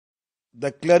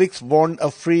The clerics warned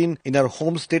Afrin in her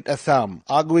home state Assam,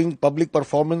 arguing public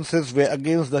performances were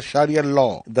against the Sharia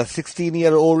law. The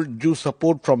 16-year-old drew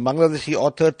support from Bangladeshi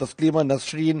author Taslima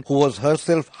Nasreen, who was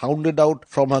herself hounded out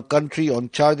from her country on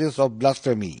charges of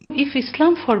blasphemy. If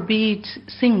Islam forbids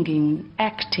singing,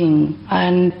 acting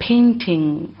and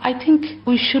painting, I think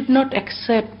we should not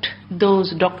accept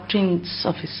those doctrines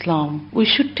of Islam. We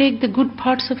should take the good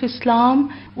parts of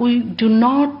Islam. We do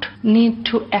not need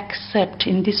to accept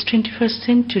in this 21st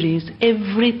century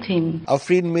everything.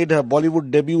 Afrin made her Bollywood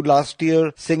debut last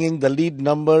year singing the lead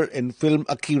number in film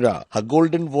Akira. Her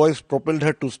golden voice propelled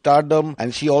her to stardom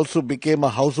and she also became a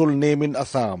household name in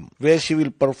Assam, where she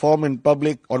will perform in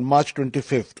public on March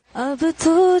 25th.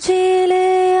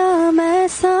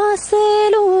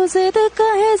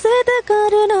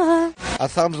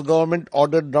 Assam's government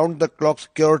ordered round-the-clock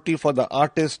security for the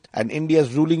artist, and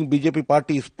India's ruling BJP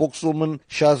party spokeswoman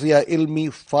Shazia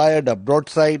Ilmi fired a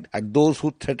broadside at those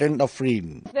who threatened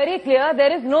Afrin. Very clear,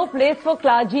 there is no place for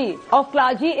clergy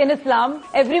in Islam.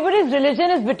 Everybody's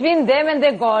religion is between them and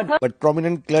their God. But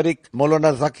prominent cleric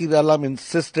Maulana Zakir Alam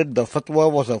insisted the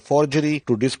fatwa was a forgery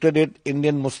to discredit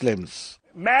Indian Muslims.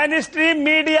 Mainstream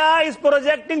media is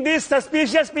projecting these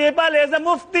suspicious people as a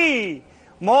mufti.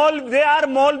 They are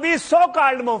Maulvi,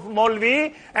 so-called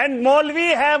Maulvi, and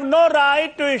Maulvi have no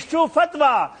right to issue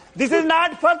fatwa. This is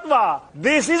not fatwa.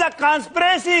 This is a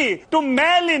conspiracy to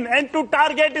mail in and to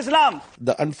target Islam.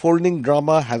 The unfolding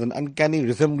drama has an uncanny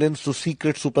resemblance to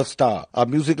Secret Superstar, a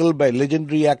musical by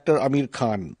legendary actor Amir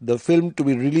Khan. The film, to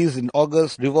be released in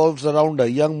August, revolves around a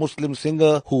young Muslim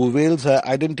singer who veils her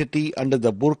identity under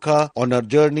the burqa on her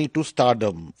journey to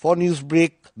stardom. For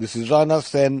Newsbreak, this is Rana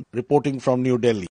Senn reporting from New Delhi.